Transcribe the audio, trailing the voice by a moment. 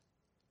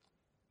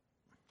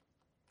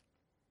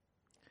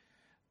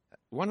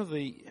One of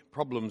the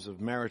problems of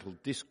marital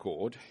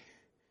discord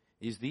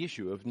is the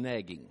issue of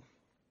nagging.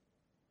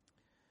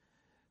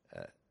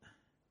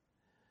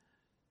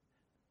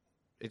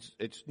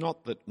 It's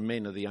not that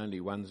men are the only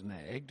ones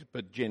nagged,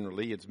 but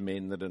generally it's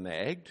men that are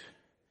nagged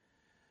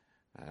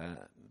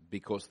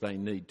because they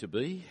need to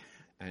be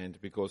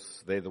and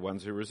because they're the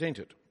ones who resent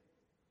it.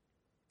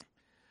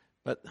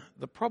 But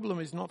the problem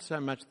is not so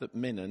much that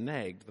men are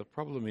nagged, the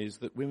problem is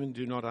that women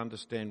do not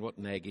understand what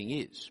nagging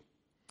is,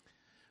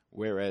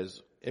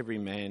 whereas every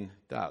man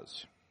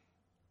does,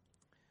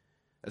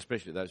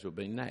 especially those who have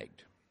been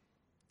nagged.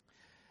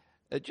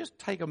 Just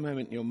take a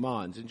moment in your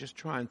minds and just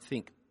try and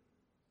think,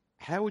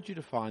 how would you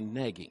define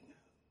nagging?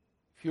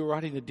 If you were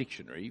writing a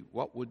dictionary,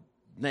 what would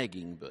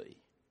nagging be?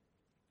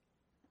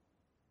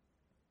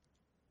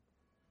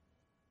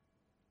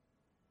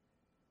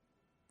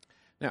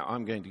 Now,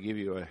 I'm going to give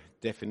you a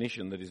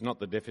definition that is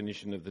not the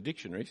definition of the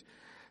dictionaries,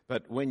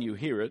 but when you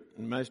hear it,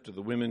 most of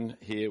the women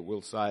here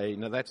will say,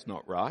 no, that's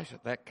not right,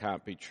 that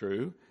can't be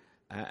true,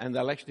 and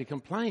they'll actually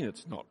complain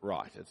it's not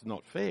right, it's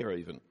not fair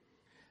even.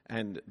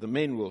 And the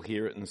men will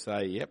hear it and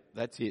say, yep,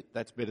 that's it,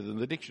 that's better than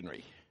the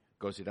dictionary,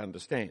 because it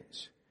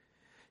understands.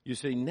 You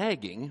see,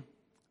 nagging,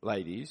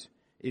 ladies,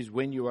 is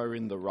when you are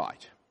in the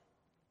right.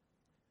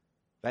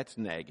 That's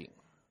nagging,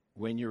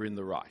 when you're in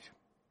the right.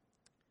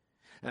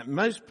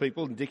 Most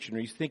people in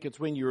dictionaries think it's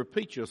when you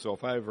repeat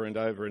yourself over and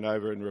over and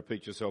over and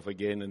repeat yourself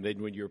again, and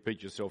then when you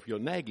repeat yourself, you're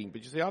nagging.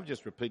 But you see, I've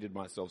just repeated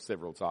myself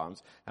several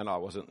times, and I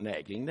wasn't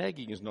nagging.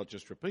 Nagging is not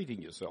just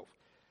repeating yourself.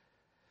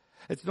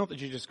 It's not that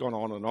you've just gone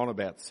on and on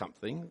about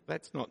something.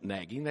 That's not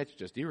nagging, that's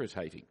just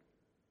irritating.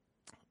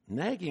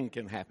 Nagging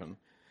can happen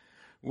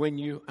when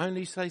you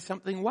only say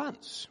something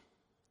once.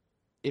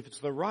 If it's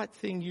the right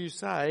thing you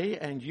say,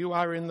 and you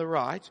are in the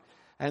right,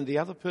 and the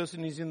other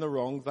person is in the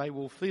wrong, they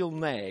will feel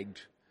nagged,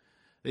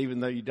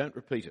 even though you don't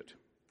repeat it.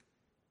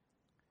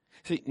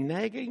 See,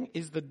 nagging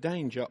is the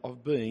danger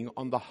of being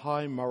on the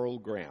high moral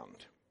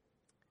ground.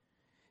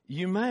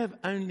 You may have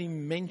only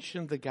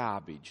mentioned the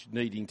garbage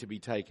needing to be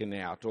taken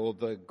out or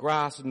the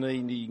grass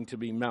needing to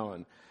be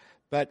mown,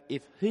 but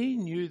if he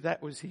knew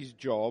that was his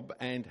job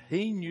and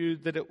he knew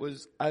that it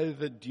was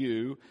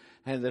overdue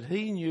and that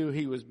he knew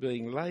he was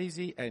being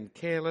lazy and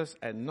careless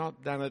and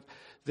not done it,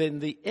 then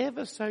the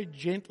ever so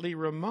gently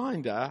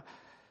reminder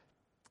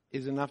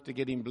is enough to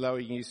get him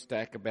blowing his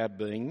stack about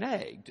being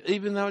nagged,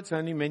 even though it's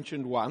only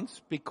mentioned once,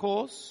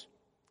 because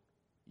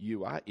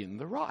you are in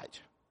the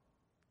right.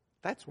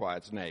 That's why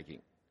it's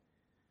nagging.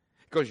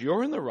 Because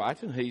you're in the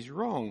right and he's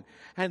wrong,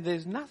 and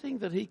there's nothing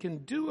that he can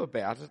do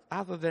about it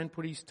other than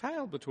put his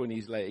tail between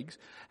his legs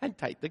and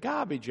take the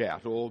garbage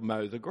out or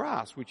mow the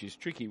grass, which is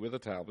tricky with a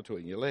tail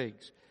between your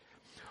legs.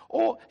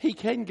 Or he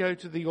can go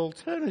to the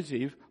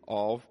alternative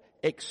of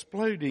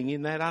exploding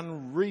in that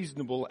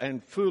unreasonable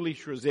and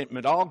foolish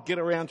resentment. I'll get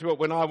around to it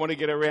when I want to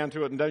get around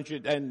to it, and don't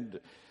you? And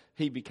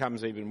he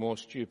becomes even more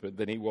stupid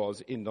than he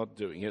was in not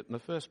doing it in the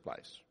first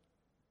place.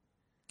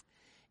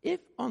 If,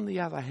 on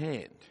the other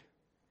hand,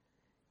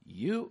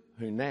 you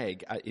who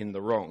nag are in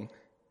the wrong,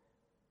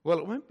 well,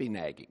 it won't be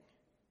nagging.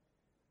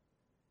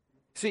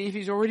 See, if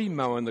he's already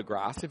mowing the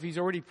grass, if he's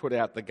already put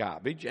out the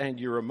garbage, and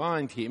you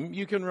remind him,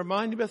 you can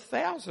remind him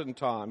 1,000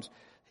 times.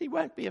 He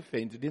won't be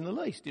offended in the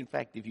least. In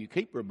fact, if you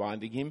keep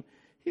reminding him,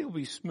 he'll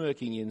be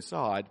smirking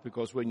inside,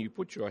 because when you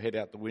put your head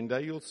out the window,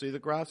 you'll see the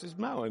grass is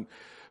mown.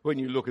 When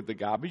you look at the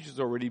garbage, it's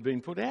already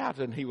been put out,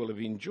 and he will have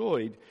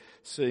enjoyed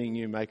seeing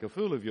you make a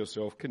fool of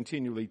yourself,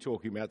 continually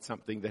talking about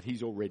something that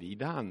he's already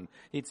done.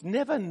 It's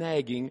never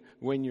nagging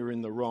when you're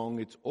in the wrong.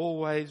 It's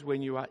always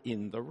when you are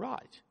in the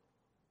right.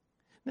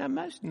 Now,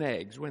 most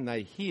nags, when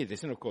they hear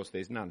this, and of course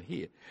there's none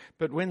here,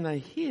 but when they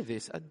hear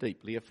this, are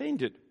deeply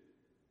offended.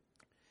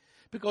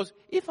 Because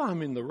if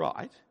I'm in the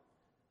right,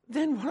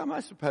 then what am I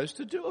supposed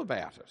to do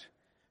about it?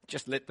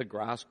 Just let the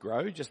grass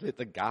grow? Just let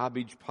the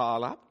garbage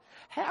pile up?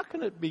 How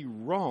can it be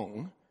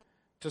wrong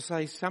to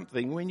say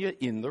something when you're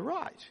in the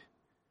right?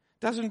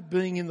 Doesn't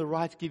being in the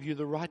right give you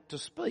the right to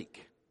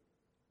speak?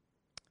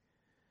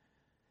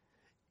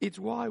 It's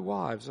why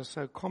wives are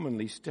so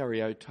commonly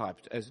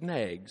stereotyped as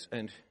nags,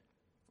 and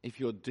if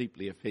you're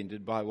deeply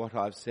offended by what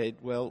I've said,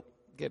 well,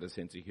 get a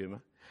sense of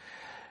humour.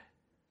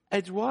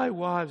 It's why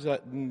wives are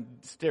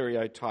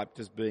stereotyped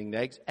as being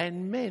nags,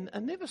 and men are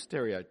never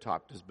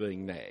stereotyped as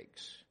being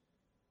nags.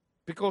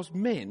 Because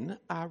men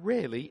are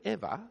rarely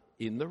ever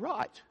in the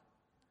right.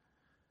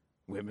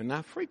 Women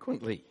are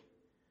frequently.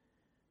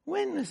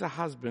 When has a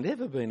husband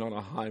ever been on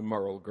a high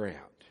moral ground?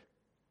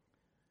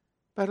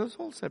 But it's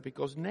also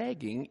because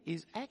nagging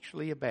is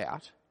actually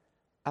about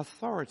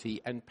authority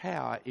and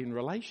power in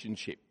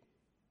relationship.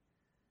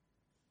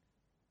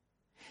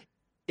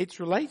 It's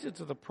related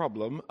to the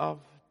problem of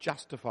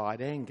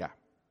justified anger.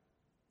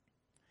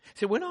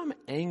 So when I'm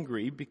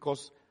angry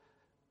because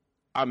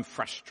I'm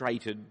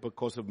frustrated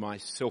because of my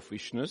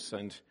selfishness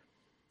and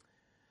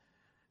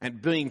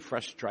being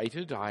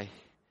frustrated, I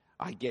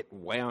get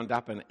wound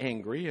up and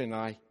angry,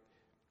 and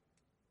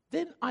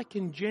then I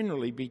can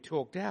generally be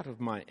talked out of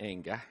my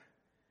anger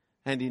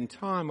And in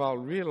time I'll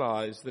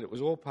realise that it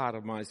was all part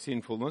of my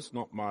sinfulness,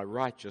 not my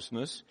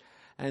righteousness.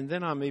 And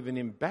then I'm even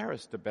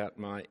embarrassed about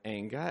my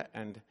anger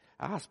and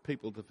ask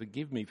people to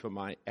forgive me for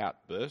my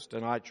outburst,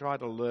 and I try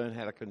to learn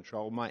how to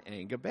control my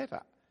anger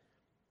better.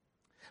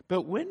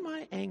 But when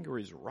my anger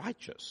is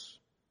righteous,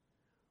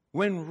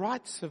 when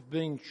rights have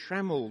been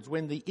trammelled,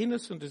 when the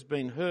innocent has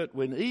been hurt,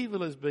 when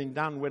evil has been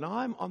done, when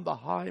I'm on the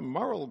high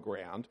moral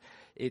ground,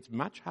 it's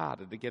much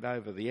harder to get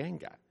over the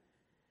anger.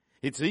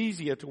 It's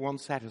easier to want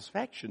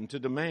satisfaction, to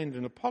demand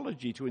an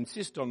apology, to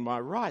insist on my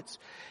rights.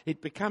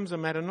 It becomes a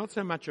matter not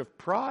so much of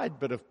pride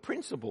but of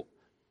principle.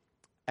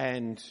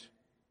 And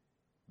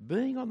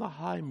being on the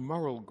high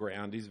moral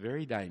ground is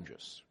very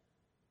dangerous.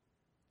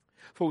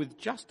 For with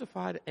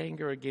justified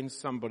anger against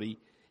somebody,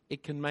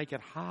 it can make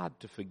it hard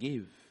to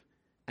forgive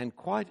and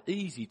quite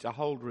easy to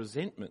hold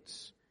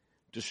resentments,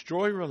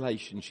 destroy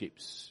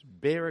relationships,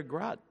 bear a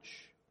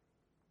grudge.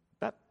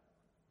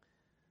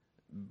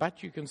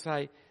 But you can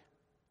say,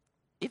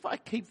 if I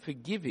keep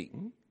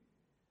forgiving,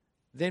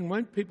 then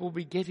won't people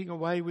be getting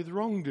away with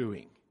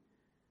wrongdoing?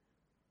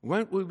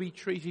 Won't we be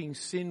treating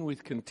sin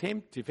with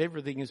contempt if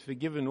everything is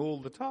forgiven all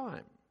the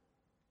time?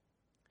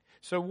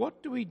 So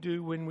what do we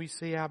do when we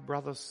see our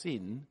brother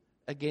sin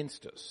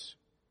against us?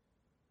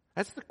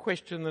 That's the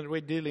question that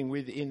we're dealing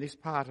with in this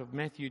part of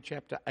Matthew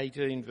chapter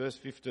 18, verse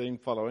 15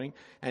 following,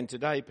 and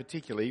today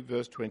particularly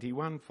verse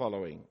 21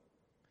 following.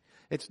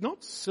 It's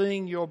not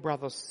seeing your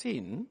brother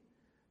sin,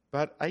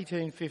 but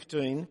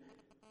 18:15,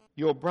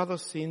 your brother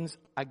sins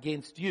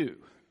against you.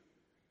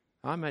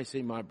 I may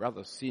see my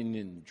brother sin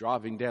in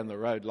driving down the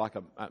road like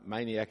a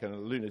maniac and a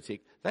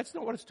lunatic. That's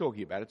not what it's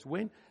talking about. It's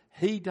when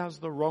he does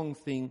the wrong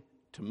thing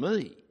to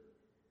me.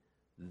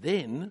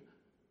 Then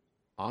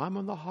I'm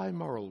on the high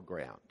moral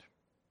ground.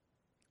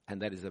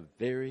 And that is a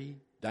very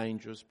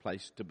dangerous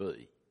place to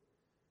be.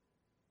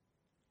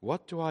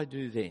 What do I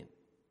do then?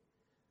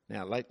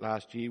 Now, late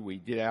last year, we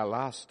did our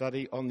last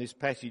study on this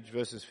passage,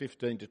 verses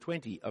 15 to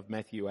 20 of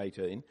Matthew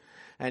 18.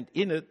 And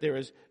in it,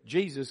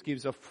 Jesus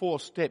gives a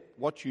 4-step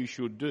what you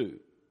should do.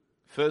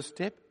 First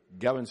step,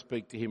 go and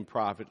speak to him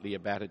privately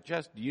about it,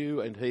 just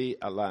you and he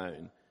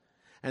alone.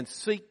 And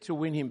seek to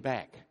win him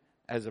back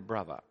as a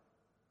brother.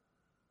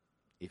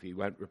 If he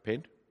won't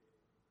repent,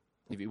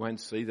 if he won't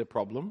see the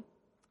problem,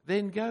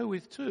 then go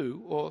with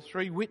 2 or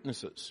 3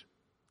 witnesses.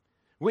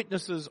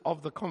 Witnesses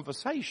of the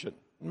conversation.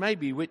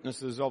 Maybe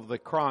witnesses of the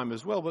crime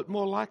as well, but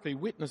more likely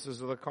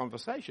witnesses of the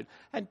conversation,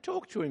 and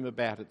talk to him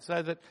about it so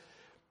that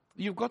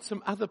you've got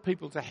some other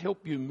people to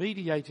help you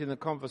mediate in the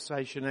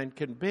conversation and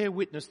can bear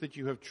witness that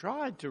you have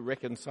tried to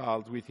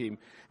reconcile with him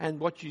and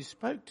what you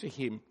spoke to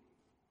him.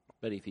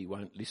 But if he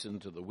won't listen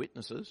to the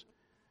witnesses,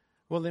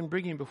 well then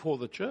bring him before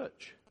the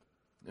church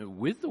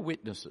with the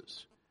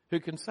witnesses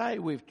who can say,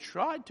 we've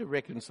tried to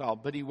reconcile,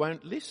 but he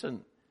won't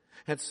listen.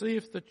 And see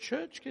if the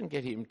church can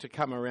get him to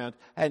come around.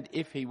 And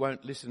if he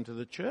won't listen to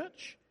the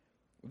church,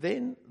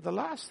 then the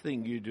last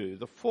thing you do,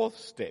 the 4th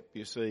step,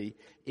 you see,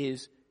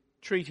 is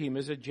treat him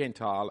as a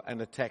Gentile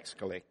and a tax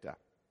collector.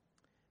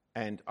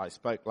 And I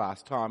spoke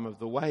last time of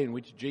the way in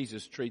which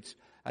Jesus treats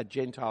a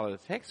Gentile and a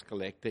tax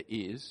collector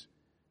is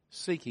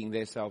seeking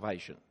their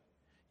salvation.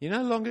 You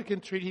no longer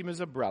can treat him as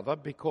a brother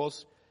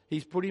because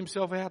he's put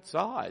himself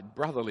outside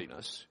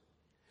brotherliness.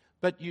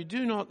 But you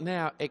do not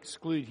now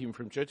exclude him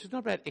from church. It's not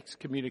about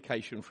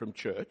excommunication from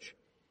church.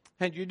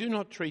 And you do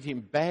not treat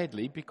him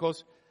badly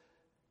because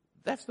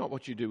that's not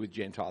what you do with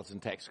Gentiles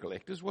and tax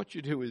collectors. What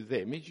you do with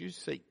them is you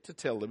seek to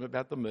tell them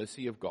about the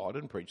mercy of God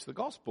and preach the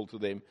gospel to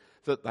them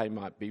that they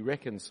might be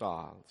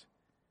reconciled.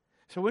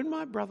 So when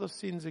my brother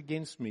sins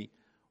against me,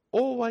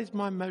 always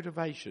my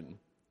motivation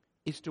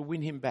is to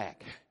win him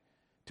back.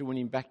 To win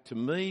him back to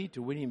me,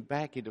 to win him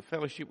back into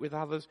fellowship with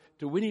others,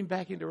 to win him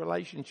back into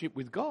relationship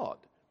with God.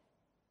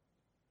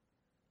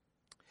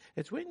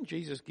 It's when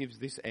Jesus gives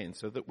this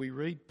answer that we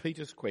read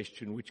Peter's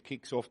question, which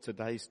kicks off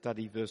today's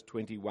study, verse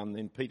 21.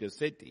 Then Peter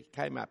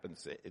came up and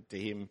said to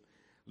him,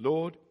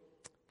 Lord,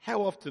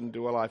 how often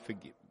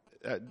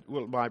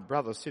will my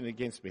brother sin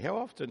against me? How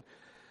often?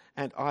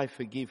 And I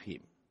forgive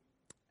him.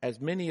 As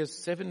many as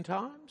 7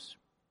 times?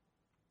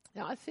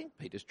 Now, I think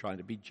Peter's trying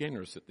to be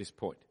generous at this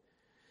point.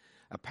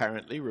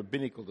 Apparently,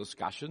 rabbinical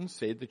discussion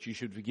said that you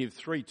should forgive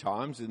 3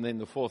 times and then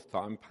the 4th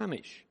time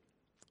punish.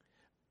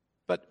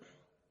 But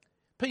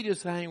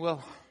Peter's saying,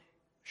 well,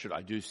 should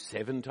I do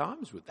 7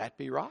 times? Would that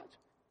be right?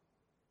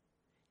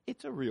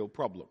 It's a real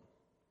problem.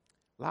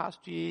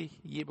 Last year,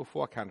 year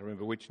before, I can't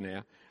remember which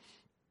now,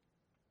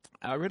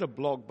 I read a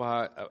blog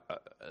by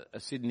a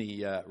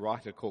Sydney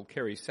writer called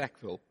Kerry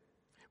Sackville,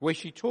 where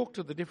she talked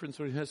to the difference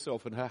between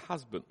herself and her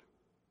husband.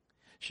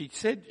 She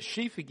said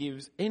she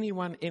forgives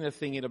anyone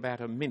anything in about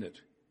a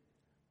minute,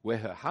 where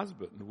her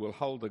husband will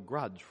hold a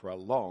grudge for a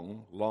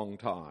long, long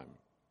time.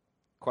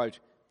 Quote,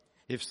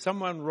 if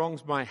someone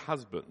wrongs my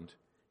husband,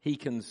 he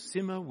can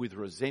simmer with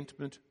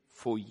resentment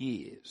for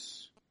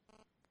years.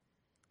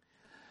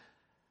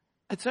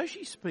 And so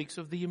she speaks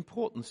of the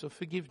importance of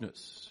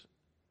forgiveness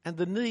and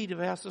the need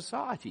of our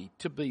society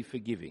to be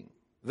forgiving,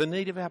 the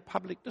need of our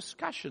public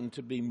discussion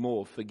to be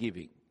more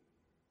forgiving.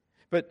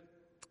 But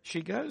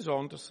she goes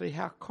on to see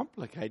how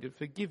complicated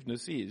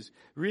forgiveness is,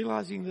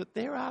 realising that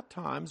there are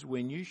times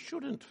when you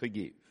shouldn't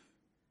forgive.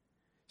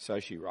 So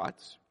she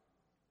writes,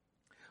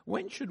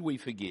 when should we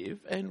forgive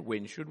and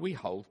when should we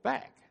hold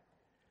back?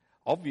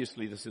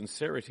 Obviously, the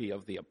sincerity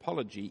of the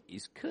apology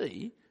is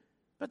key,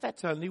 but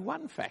that's only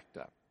one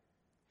factor.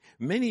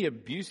 Many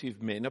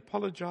abusive men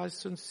apologise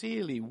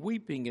sincerely,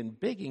 weeping and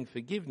begging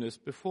forgiveness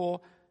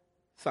before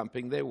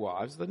thumping their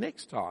wives the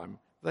next time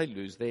they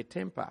lose their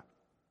temper.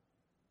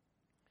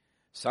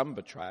 Some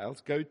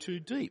betrayals go too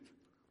deep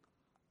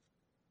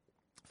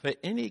for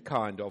any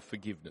kind of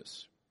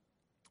forgiveness,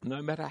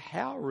 no matter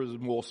how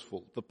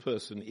remorseful the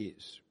person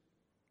is.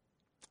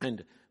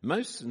 And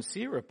most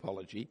sincere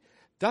apology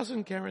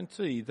doesn't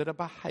guarantee that a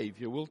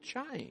behaviour will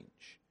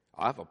change.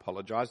 I've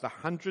apologised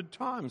 100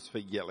 times for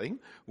yelling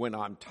when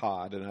I'm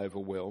tired and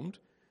overwhelmed,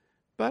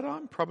 but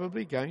I'm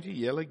probably going to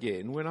yell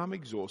again when I'm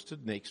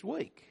exhausted next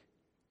week.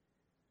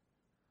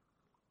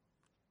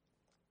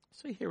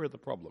 So here are the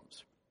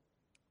problems.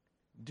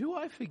 Do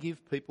I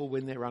forgive people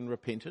when they're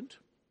unrepentant?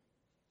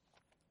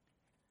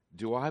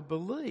 Do I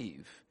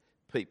believe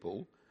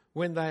people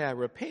when they are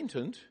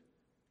repentant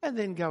and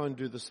then go and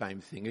do the same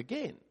thing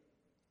again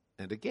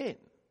and again?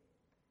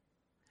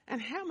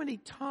 And how many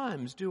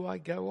times do I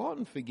go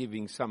on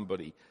forgiving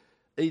somebody,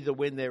 either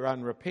when they're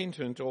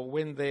unrepentant or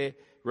when they're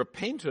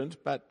repentant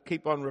but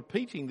keep on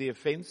repeating the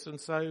offence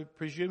and so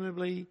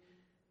presumably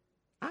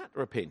aren't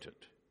repentant?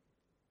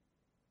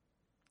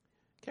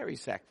 Kerry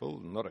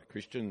Sackville, not a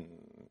Christian,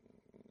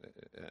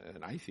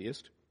 an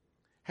atheist,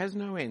 has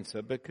no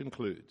answer but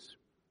concludes,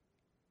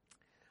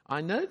 I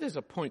know there's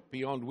a point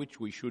beyond which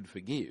we should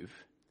forgive.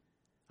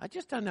 I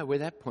just don't know where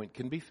that point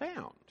can be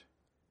found.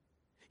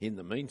 In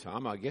the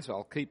meantime, I guess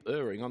I'll keep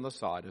erring on the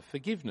side of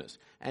forgiveness.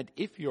 And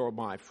if you're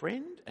my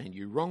friend and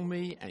you wrong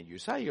me and you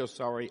say you're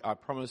sorry, I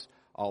promise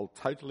I'll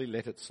totally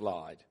let it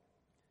slide.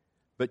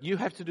 But you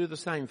have to do the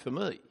same for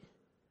me.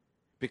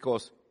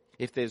 Because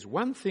if there's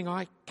one thing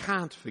I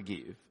can't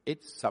forgive,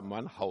 it's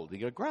someone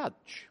holding a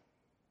grudge.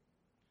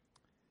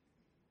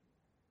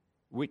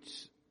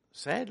 Which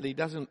sadly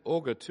doesn't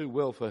augur too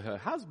well for her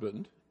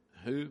husband,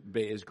 who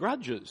bears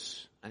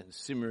grudges and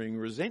simmering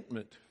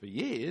resentment for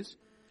years.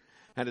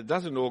 And it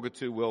doesn't augur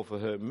too well for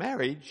her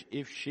marriage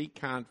if she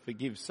can't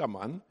forgive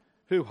someone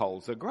who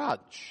holds a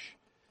grudge.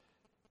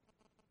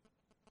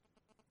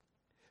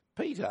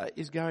 Peter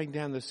is going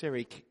down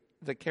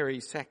the Kerry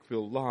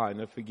Sackville line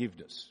of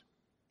forgiveness.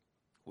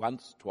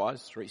 Once,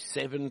 twice, 3,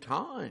 7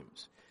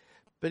 times.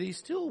 But he's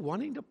still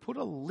wanting to put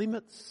a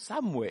limit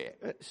somewhere.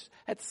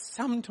 At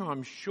some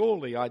time,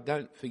 surely I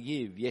don't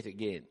forgive yet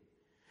again.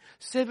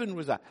 7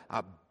 was a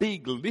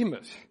big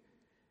limit.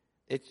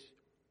 It's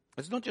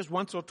not just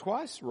once or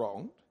twice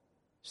wronged.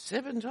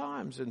 7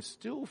 times and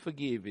still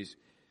forgive is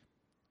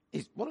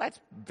well, that's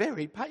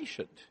very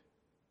patient.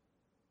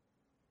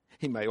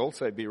 He may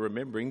also be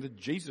remembering that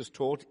Jesus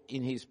taught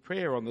in his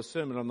prayer on the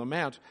Sermon on the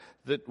Mount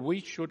that we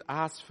should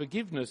ask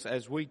forgiveness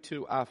as we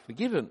too are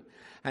forgiven,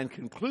 and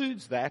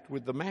concludes that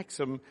with the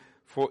maxim,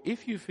 for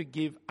if you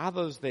forgive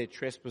others their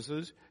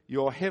trespasses,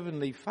 your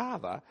heavenly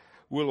Father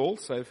will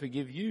also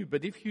forgive you.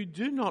 But if you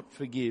do not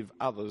forgive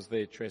others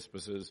their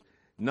trespasses,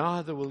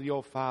 neither will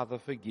your Father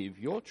forgive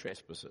your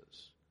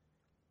trespasses.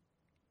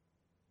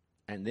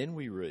 And then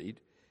we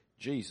read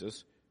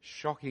Jesus'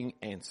 shocking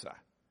answer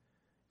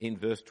in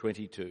verse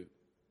 22.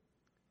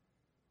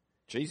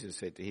 Jesus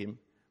said to him,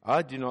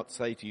 I do not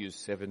say to you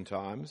 7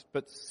 times,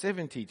 but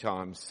 70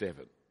 times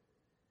 7.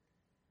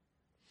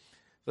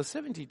 The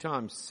 70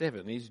 times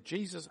 7 is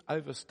Jesus'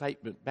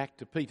 overstatement back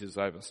to Peter's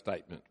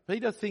overstatement.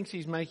 Peter thinks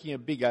he's making a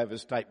big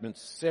overstatement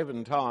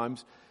 7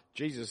 times.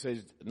 Jesus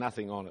says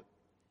nothing on it.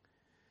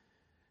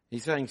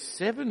 He's saying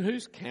 7,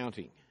 who's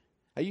counting?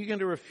 Are you going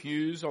to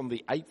refuse on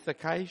the 8th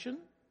occasion?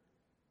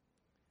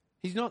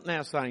 He's not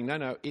now saying,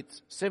 no,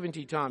 it's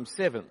 70 times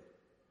 7.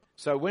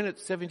 So when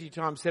it's 70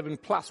 times 7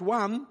 plus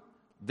 1,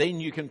 then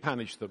you can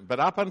punish them. But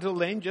up until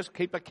then, just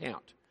keep a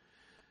count.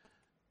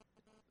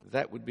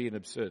 That would be an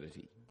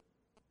absurdity.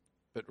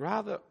 But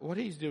rather, what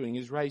he's doing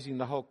is raising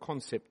the whole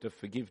concept of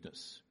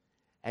forgiveness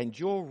and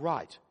your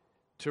right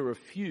to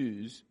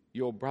refuse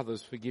your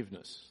brother's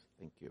forgiveness.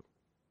 Thank you.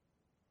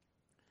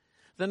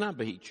 The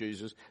number he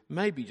chooses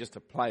may be just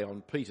a play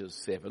on Peter's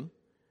 7,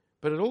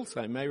 but it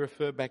also may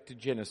refer back to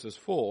Genesis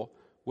 4,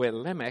 where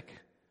Lamech,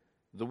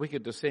 the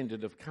wicked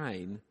descendant of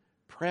Cain,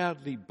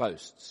 proudly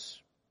boasts,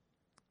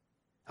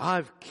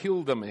 I've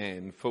killed a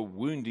man for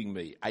wounding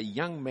me, a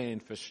young man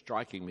for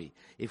striking me.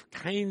 If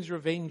Cain's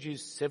revenge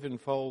is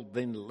 7-fold,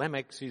 then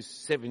Lamech's is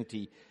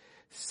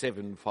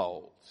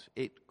 77-fold.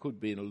 It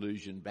could be an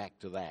allusion back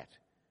to that.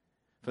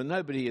 For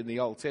nobody in the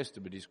Old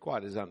Testament is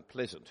quite as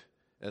unpleasant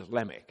as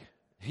Lamech.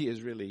 He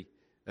is really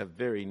a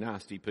very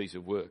nasty piece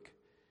of work.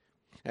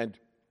 And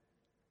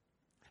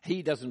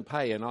he doesn't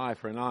pay an eye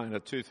for an eye and a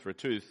tooth for a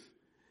tooth.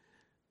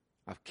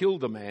 I've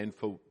killed a man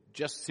for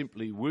just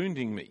simply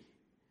wounding me.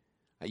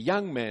 A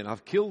young man,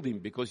 I've killed him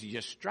because he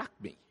just struck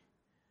me.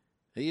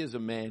 He is a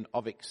man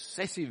of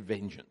excessive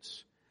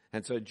vengeance.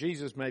 And so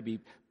Jesus may be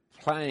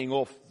playing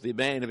off the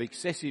man of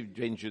excessive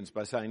vengeance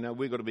by saying, no,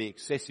 we've got to be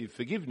excessive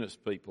forgiveness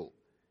people.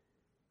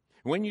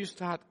 When you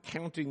start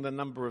counting the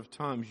number of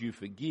times you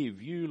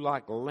forgive, you,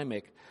 like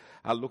Lamech,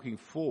 are looking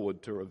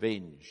forward to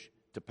revenge,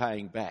 to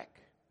paying back,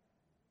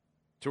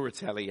 to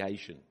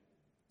retaliation.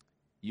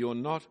 You're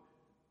not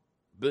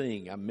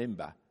being a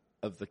member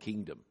of the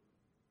kingdom.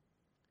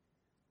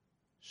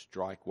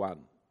 Strike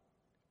one.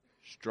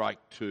 Strike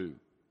two.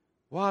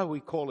 Why are we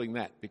calling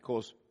that?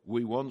 Because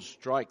we want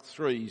strike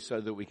three so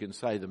that we can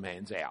say the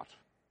man's out.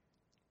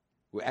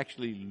 We're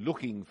actually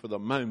looking for the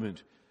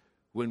moment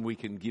when we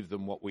can give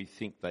them what we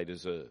think they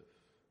deserve.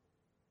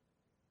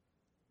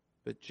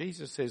 But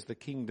Jesus says the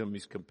kingdom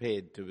is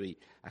compared to be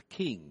a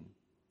king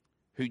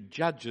who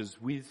judges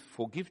with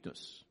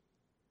forgiveness.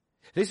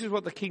 This is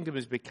what the kingdom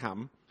has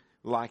become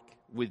like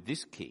with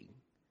this king.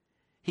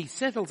 He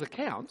settles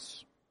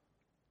accounts,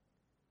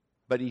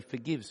 but he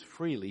forgives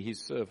freely his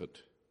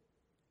servant,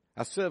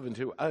 a servant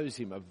who owes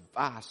him a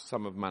vast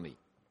sum of money.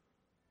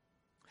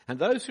 And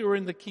those who are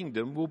in the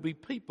kingdom will be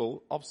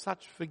people of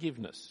such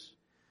forgiveness.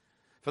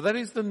 For that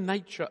is the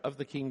nature of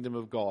the kingdom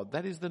of God.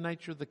 That is the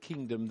nature of the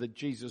kingdom that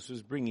Jesus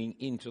is bringing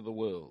into the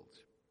world.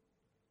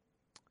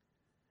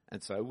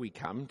 And so we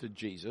come to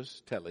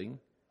Jesus telling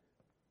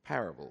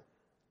parable.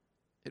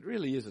 It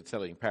really is a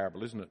telling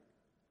parable, isn't it?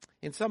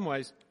 In some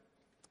ways,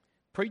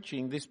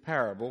 preaching this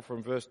parable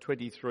from verse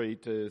 23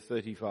 to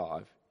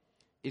 35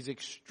 is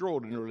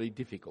extraordinarily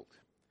difficult.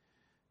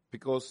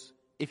 Because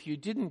if you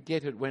didn't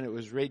get it when it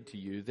was read to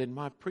you, then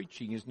my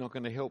preaching is not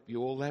going to help you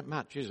all that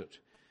much, is it?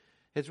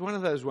 It's one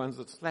of those ones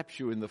that slaps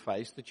you in the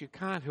face that you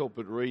can't help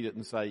but read it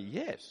and say,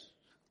 yes,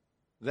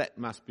 that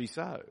must be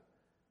so.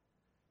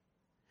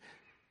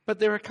 But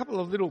there are a couple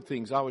of little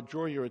things I would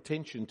draw your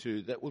attention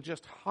to that will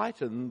just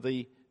heighten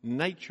the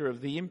nature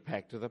of the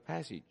impact of the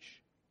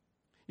passage.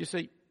 You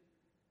see,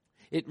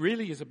 it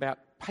really is about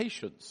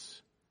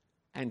patience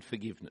and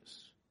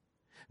forgiveness.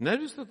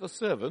 Notice that the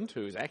servant,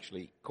 who is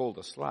actually called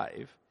a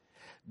slave,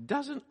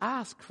 doesn't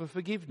ask for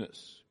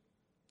forgiveness.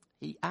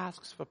 He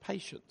asks for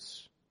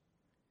patience.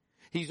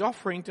 He's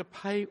offering to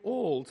pay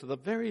all to the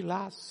very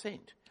last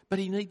cent, but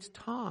he needs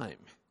time.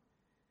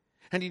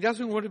 And he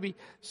doesn't want to be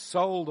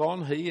sold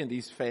on, he and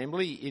his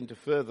family, into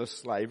further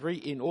slavery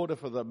in order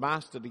for the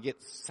master to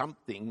get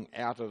something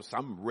out of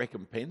some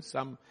recompense,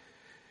 some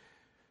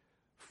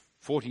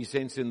 40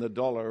 cents in the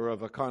dollar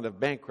of a kind of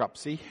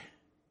bankruptcy.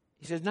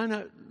 He says,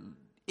 no,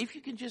 if you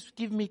can just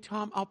give me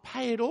time, I'll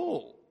pay it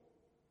all.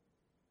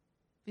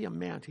 The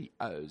amount he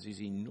owes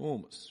is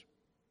enormous.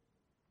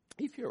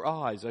 If your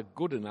eyes are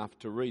good enough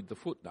to read the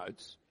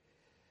footnotes,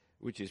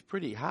 which is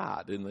pretty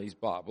hard in these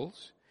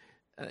Bibles,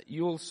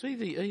 you'll see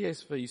the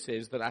ESV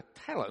says that a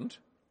talent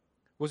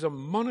was a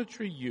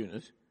monetary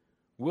unit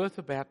worth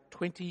about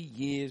 20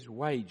 years'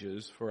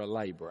 wages for a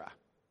labourer.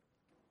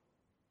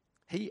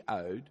 He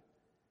owed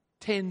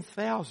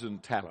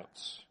 10,000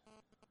 talents.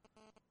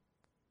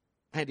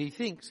 And he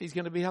thinks he's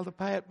going to be able to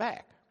pay it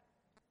back.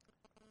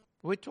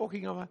 We're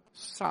talking of a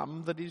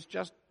sum that is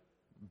just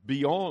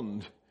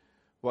beyond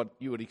what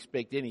you would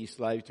expect any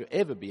slave to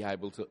ever be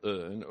able to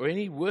earn, or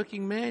any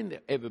working man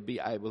to ever be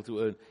able to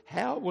earn.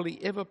 How will he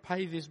ever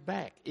pay this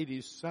back? It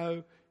is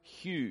so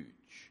huge.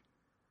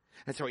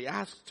 And so he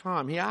asks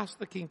time. He asks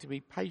the king to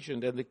be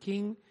patient, and the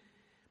king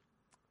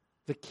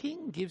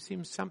gives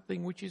him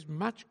something which is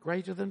much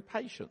greater than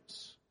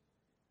patience.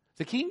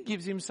 The king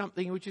gives him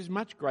something which is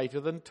much greater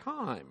than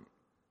time.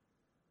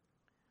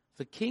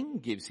 The king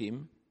gives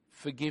him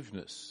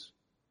forgiveness.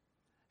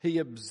 He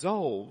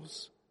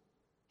absolves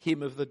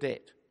him of the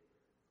debt.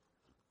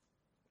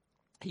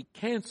 He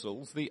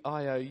cancels the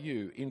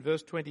IOU. In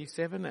verse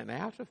 27, and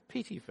out of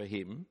pity for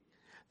him,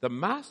 the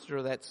master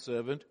of that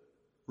servant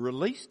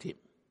released him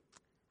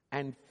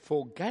and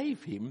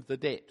forgave him the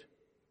debt.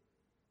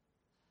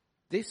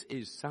 This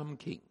is some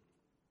king.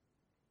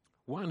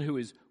 One who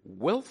is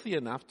wealthy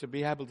enough to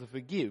be able to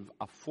forgive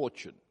a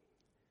fortune.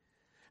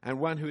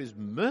 And one who is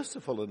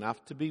merciful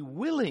enough to be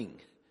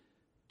willing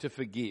to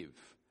forgive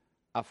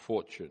a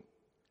fortune,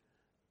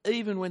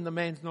 even when the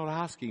man's not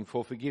asking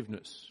for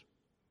forgiveness.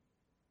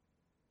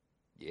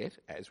 Yet,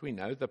 as we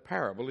know, the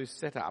parable is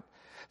set up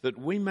that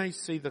we may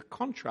see the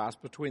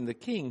contrast between the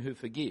king who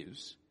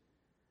forgives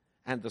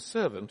and the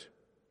servant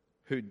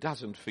who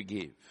doesn't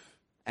forgive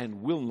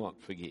and will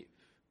not forgive.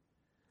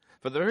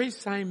 For the very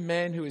same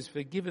man who is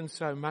forgiven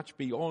so much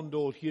beyond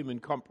all human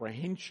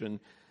comprehension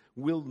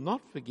will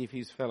not forgive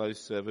his fellow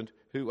servant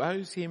who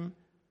owes him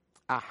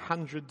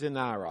 100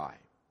 denarii.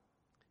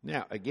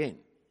 Now, again,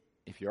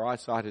 if your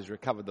eyesight has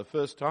recovered the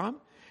first time,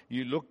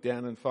 you look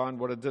down and find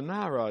what a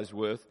denarii is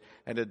worth,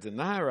 and a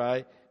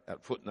denarii,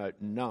 at footnote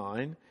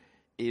 9,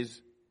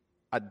 is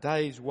a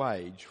day's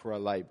wage for a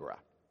labourer.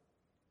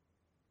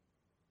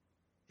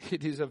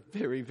 It is a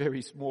very,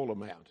 very small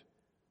amount,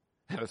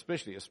 and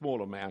especially a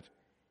small amount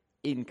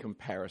in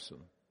comparison.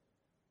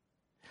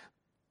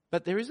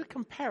 But there is a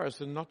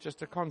comparison, not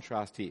just a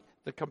contrast here.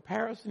 The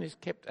comparison is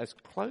kept as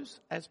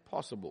close as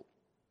possible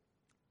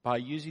by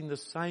using the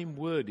same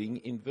wording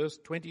in verse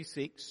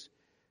 26,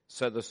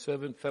 So the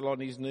servant fell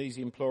on his knees,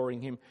 imploring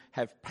him,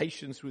 "Have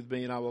patience with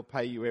me and I will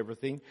pay you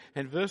everything."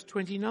 And verse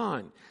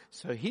 29,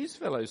 so his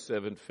fellow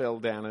servant fell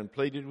down and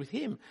pleaded with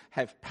him,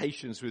 "Have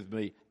patience with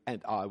me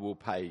and I will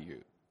pay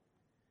you."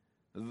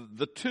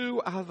 The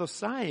two are the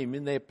same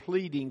in their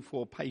pleading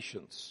for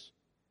patience.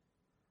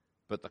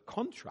 But the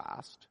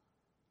contrast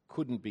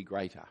couldn't be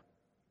greater.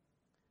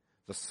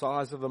 The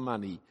size of the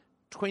money,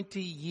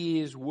 20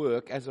 years'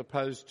 work as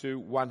opposed to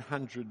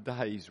 100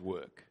 days'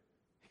 work.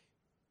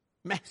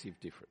 Massive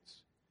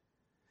difference.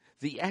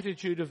 The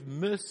attitude of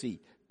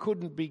mercy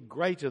couldn't be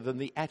greater than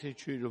the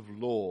attitude of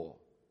law.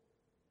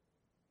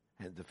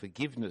 And the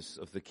forgiveness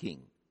of the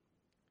king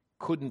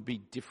couldn't be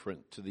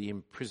different to the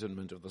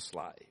imprisonment of the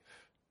slave.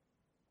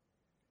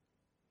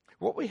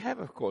 What we have,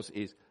 of course,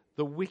 is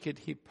the wicked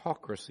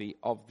hypocrisy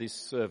of this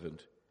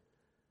servant.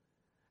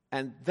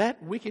 And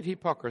that wicked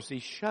hypocrisy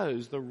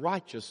shows the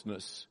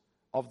righteousness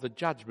of the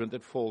judgment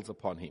that falls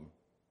upon him.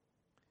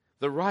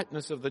 The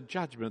rightness of the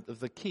judgment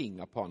of the king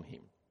upon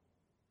him.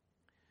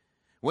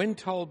 When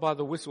told by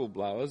the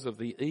whistleblowers of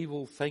the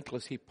evil,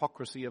 thankless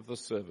hypocrisy of the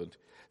servant,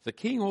 the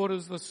king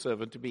orders the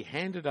servant to be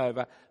handed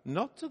over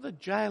not to the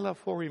jailer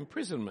for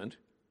imprisonment,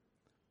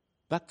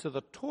 but to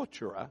the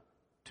torturer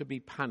to be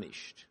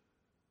punished.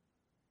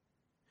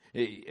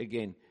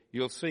 Again,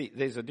 you'll see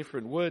there's a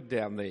different word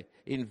down there.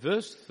 In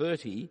verse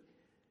 30,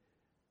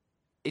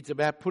 it's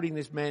about putting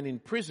this man in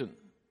prison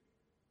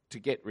to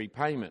get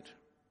repayment.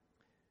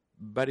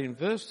 But in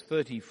verse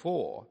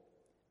 34,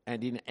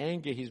 and in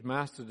anger his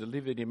master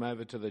delivered him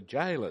over to the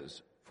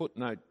jailers,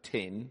 footnote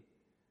 10,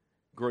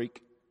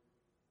 Greek,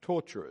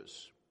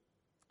 torturers.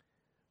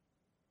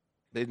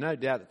 There's no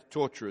doubt that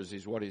torturers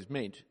is what is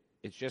meant.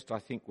 It's just I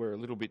think we're a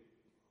little bit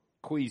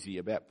queasy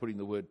about putting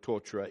the word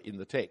torturer in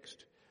the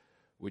text,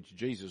 which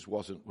Jesus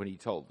wasn't when he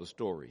told the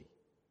story.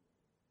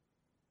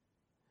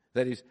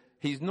 That is,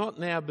 he's not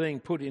now being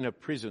put in a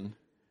prison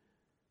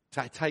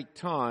to take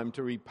time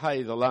to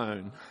repay the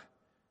loan.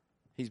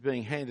 He's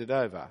being handed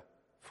over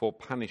for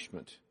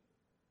punishment.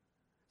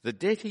 The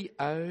debt he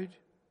owed,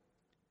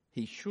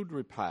 he should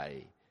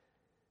repay,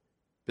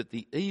 but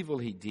the evil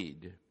he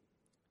did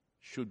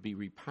should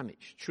be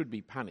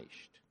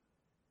punished.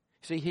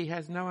 See, he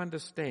has no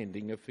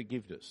understanding of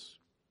forgiveness,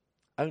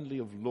 only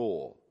of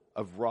law,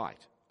 of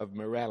right, of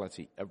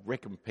morality, of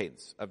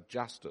recompense, of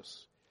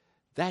justice.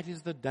 That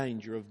is the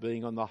danger of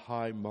being on the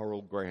high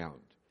moral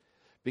ground.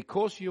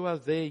 Because you are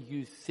there,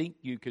 you think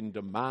you can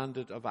demand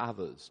it of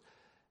others,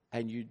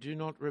 and you do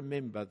not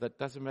remember that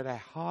doesn't matter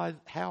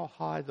how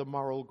high the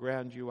moral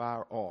ground you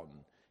are on,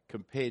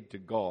 compared to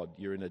God,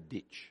 you're in a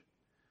ditch.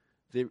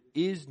 There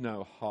is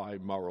no high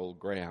moral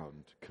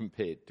ground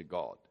compared to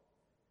God.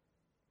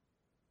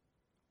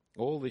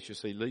 All this, you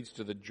see, leads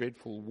to the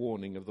dreadful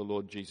warning of the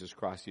Lord Jesus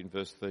Christ in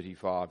verse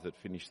 35 that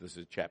finishes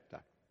the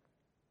chapter.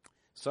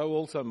 So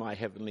also my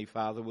heavenly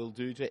Father will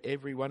do to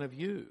every one of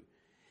you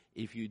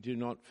if you do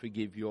not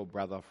forgive your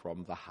brother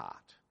from the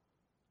heart.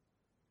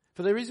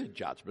 For there is a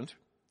judgment.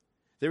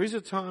 There is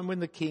a time when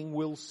the king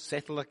will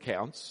settle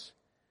accounts,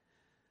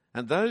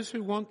 and those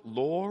who want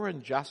law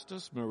and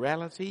justice,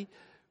 morality,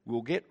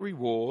 will get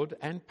reward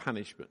and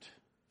punishment,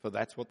 for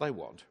that's what they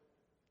want.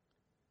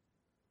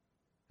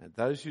 And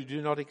those who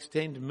do not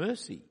extend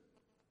mercy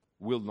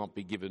will not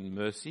be given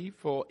mercy,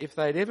 for if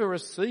they'd ever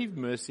received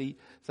mercy,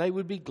 they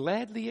would be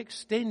gladly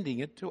extending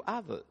it to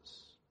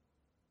others.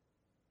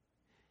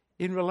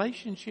 In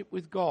relationship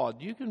with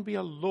God, you can be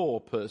a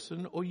law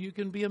person or you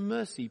can be a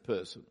mercy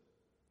person.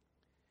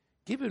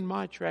 Given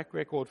my track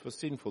record for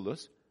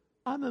sinfulness,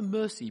 I'm a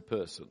mercy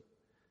person.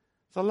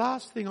 The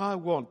last thing I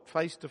want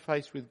face to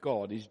face with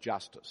God is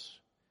justice.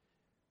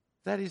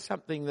 That is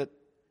something that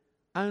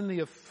only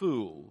a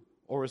fool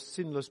or a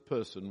sinless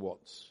person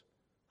wants.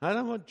 I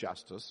don't want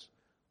justice,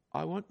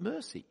 I want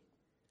mercy.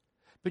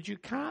 But you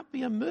can't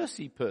be a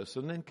mercy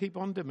person and keep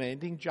on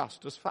demanding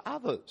justice for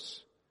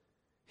others.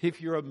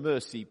 If you're a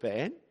mercy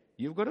man,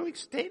 you've got to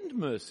extend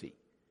mercy.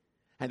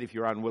 And if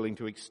you're unwilling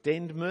to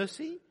extend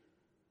mercy,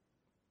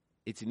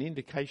 it's an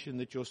indication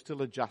that you're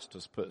still a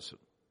justice person.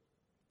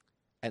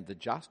 And the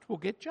just will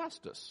get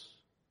justice.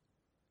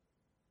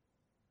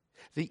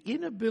 The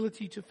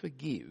inability to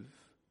forgive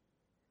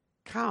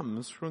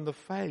comes from the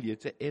failure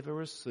to ever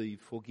receive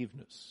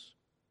forgiveness.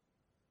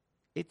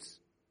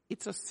 It's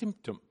a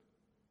symptom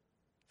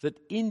that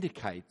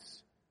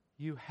indicates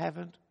you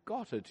haven't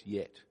got it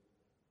yet.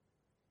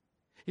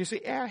 You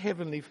see, our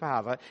Heavenly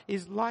Father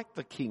is like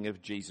the king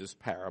of Jesus'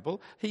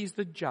 parable. He's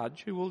the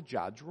judge who will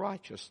judge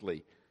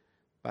righteously.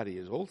 But he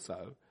is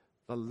also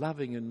the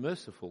loving and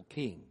merciful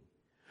king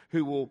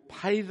who will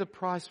pay the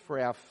price for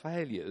our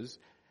failures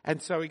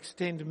and so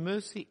extend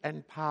mercy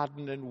and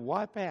pardon and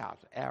wipe out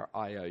our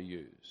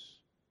IOUs.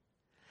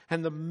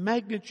 And the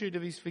magnitude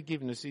of his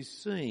forgiveness is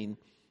seen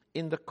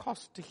in the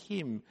cost to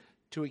him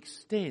to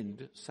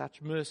extend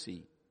such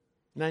mercy,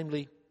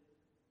 namely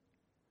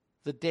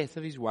the death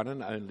of his one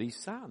and only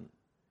Son,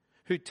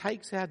 who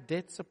takes our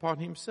debts upon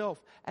himself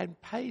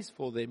and pays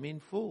for them in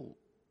full.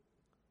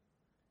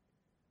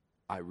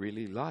 I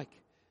really like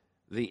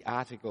the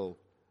article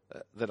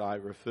that I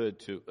referred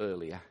to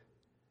earlier.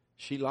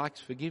 She likes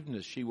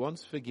forgiveness. She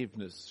wants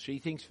forgiveness. She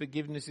thinks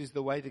forgiveness is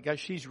the way to go.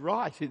 She's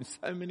right in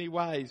so many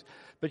ways,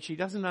 but she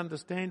doesn't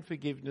understand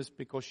forgiveness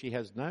because she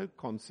has no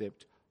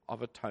concept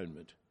of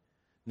atonement,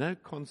 no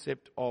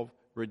concept of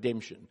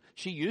redemption.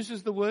 She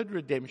uses the word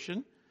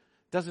redemption.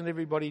 Doesn't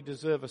everybody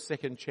deserve a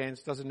second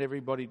chance? Doesn't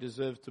everybody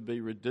deserve to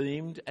be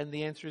redeemed? And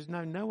the answer is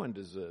no, no one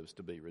deserves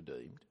to be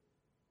redeemed.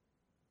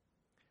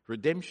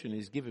 Redemption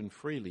is given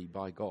freely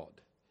by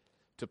God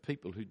to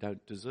people who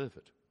don't deserve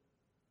it.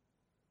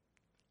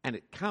 And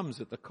it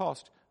comes at the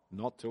cost,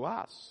 not to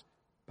us,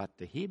 but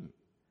to him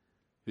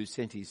who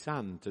sent his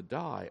son to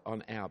die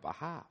on our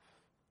behalf.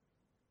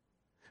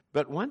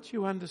 But once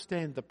you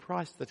understand the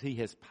price that he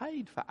has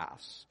paid for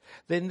us,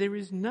 then there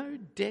is no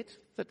debt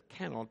that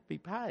cannot be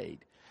paid.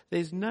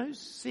 There's no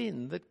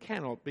sin that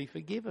cannot be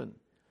forgiven.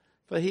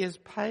 For he has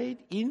paid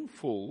in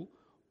full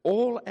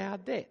all our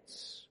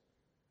debts.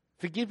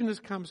 Forgiveness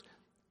comes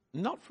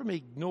not from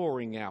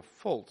ignoring our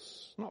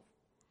faults,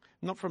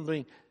 not from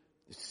being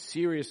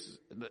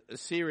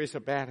serious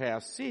about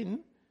our sin.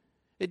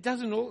 It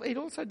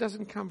also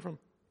doesn't come from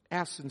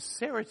our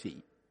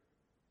sincerity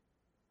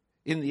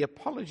in the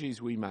apologies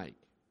we make.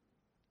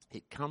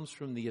 It comes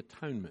from the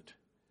atonement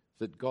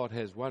that God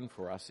has won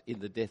for us in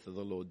the death of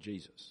the Lord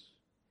Jesus.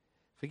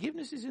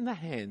 Forgiveness is in the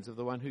hands of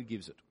the one who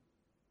gives it.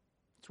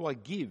 That's why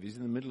give is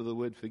in the middle of the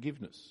word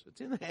forgiveness.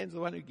 It's in the hands of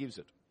the one who gives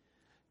it.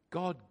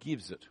 God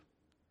gives it.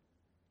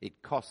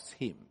 It costs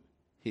him,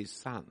 his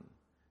son,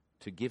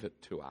 to give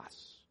it to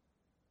us.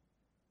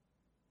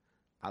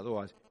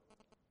 Otherwise,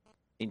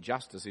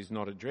 injustice is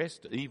not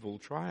addressed. Evil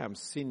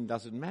triumphs. Sin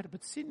doesn't matter.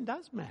 But sin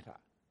does matter.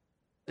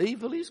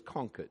 Evil is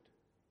conquered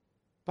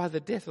by the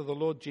death of the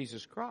Lord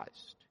Jesus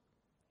Christ.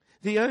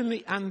 The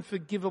only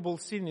unforgivable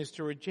sin is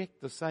to reject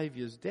the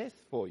Saviour's death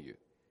for you.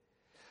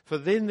 For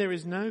then there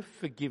is no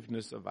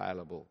forgiveness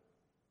available.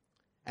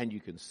 And you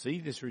can see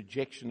this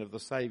rejection of the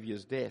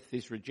Saviour's death,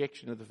 this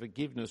rejection of the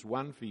forgiveness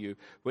won for you,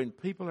 when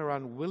people are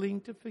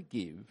unwilling to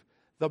forgive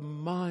the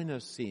minor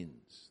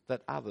sins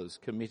that others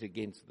commit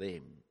against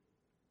them.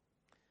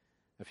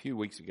 A few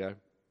weeks ago,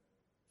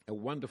 a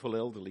wonderful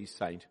elderly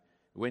saint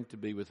went to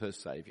be with her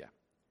Saviour.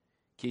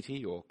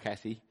 Kitty, or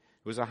Kathy,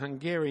 was a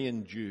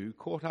Hungarian Jew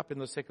caught up in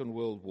the Second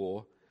World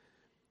War,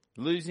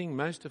 losing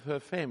most of her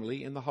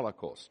family in the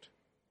Holocaust.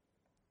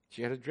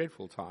 She had a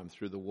dreadful time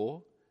through the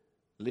war,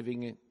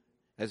 living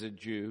as a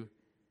Jew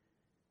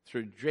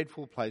through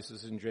dreadful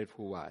places in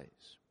dreadful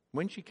ways.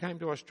 When she came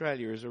to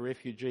Australia as a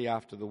refugee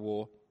after the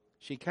war,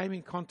 she came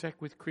in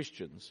contact with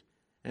Christians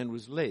and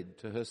was led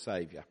to her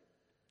Saviour.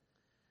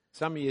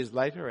 Some years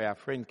later, our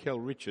friend Kel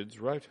Richards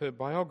wrote her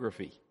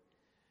biography,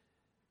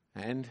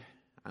 and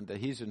under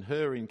his and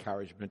her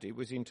encouragement, it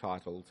was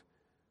entitled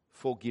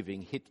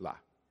Forgiving Hitler.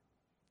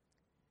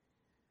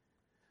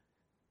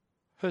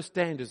 Her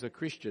stand as a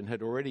Christian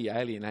had already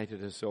alienated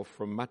herself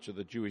from much of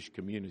the Jewish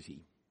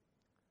community.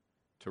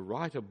 To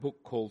write a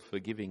book called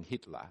Forgiving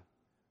Hitler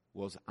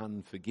was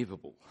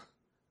unforgivable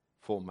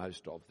for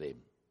most of them.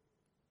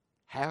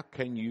 How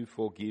can you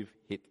forgive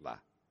Hitler?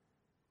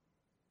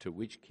 To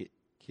which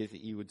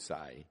Kitty would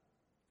say,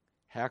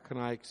 how can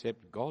I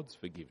accept God's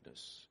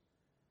forgiveness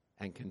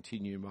and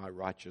continue my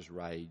righteous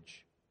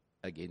rage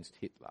against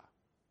Hitler?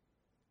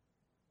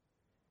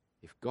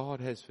 If God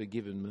has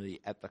forgiven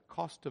me at the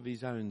cost of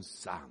his own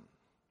son,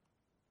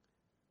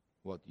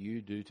 what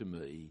you do to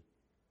me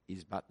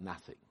is but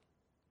nothing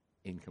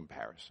in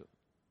comparison.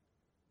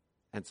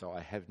 And so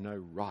I have no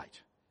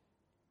right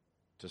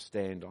to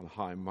stand on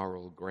high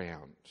moral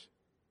ground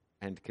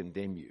and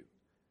condemn you.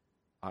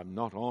 I'm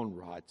not on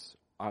rights,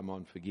 I'm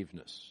on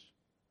forgiveness.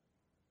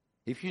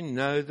 If you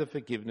know the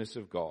forgiveness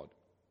of God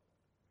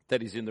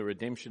that is in the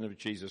redemption of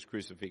Jesus'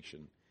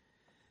 crucifixion,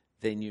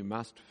 then you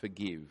must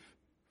forgive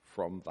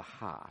from the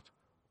heart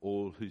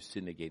all who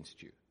sin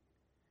against you.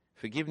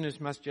 Forgiveness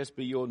must just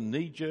be your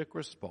knee-jerk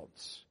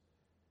response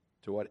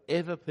to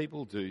whatever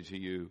people do to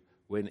you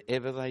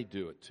whenever they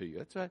do it to you.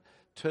 That's a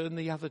turn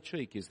the other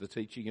cheek is the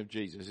teaching of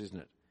Jesus,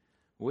 isn't it?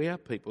 We are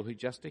people who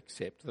just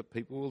accept that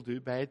people will do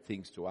bad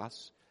things to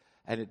us,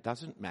 and it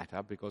doesn't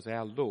matter because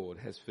our Lord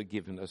has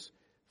forgiven us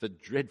the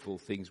dreadful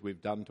things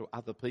we've done to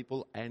other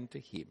people and to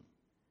him.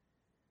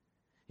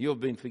 You have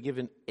been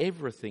forgiven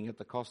everything at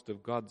the cost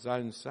of God's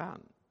own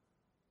Son.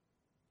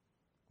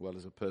 Well,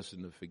 as a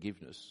person of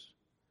forgiveness,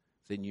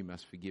 then you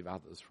must forgive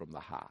others from the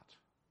heart,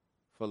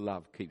 for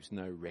love keeps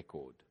no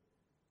record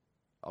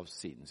of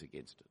sins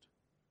against it.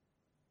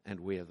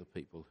 And we are the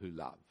people who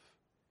love,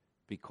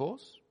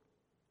 because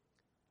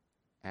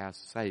our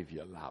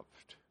Saviour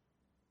loved.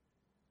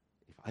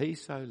 If he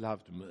so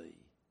loved me,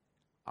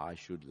 I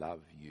should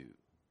love you.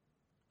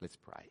 Let's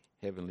pray.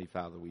 Heavenly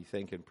Father, we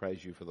thank and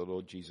praise you for the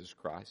Lord Jesus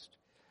Christ.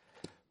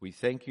 We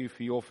thank you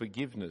for your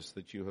forgiveness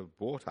that you have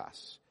brought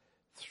us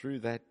through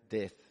that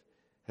death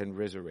and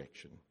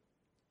resurrection.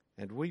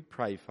 And we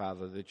pray,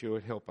 Father, that you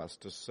would help us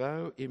to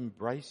so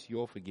embrace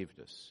your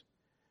forgiveness,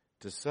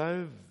 to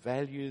so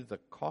value the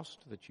cost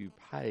that you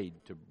paid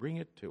to bring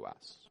it to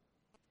us,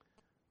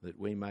 that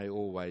we may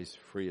always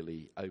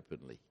freely,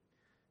 openly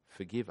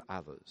forgive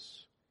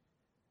others,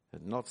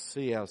 and not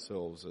see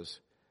ourselves as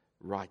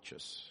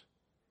righteous,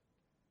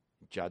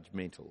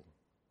 judgmental,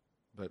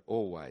 but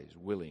always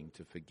willing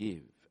to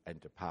forgive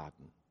and to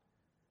pardon.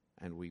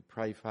 And we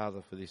pray,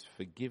 Father, for this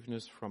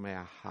forgiveness from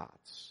our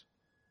hearts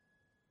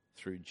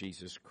through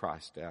Jesus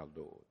Christ our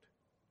Lord.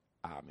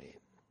 Amen.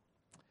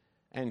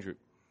 Andrew.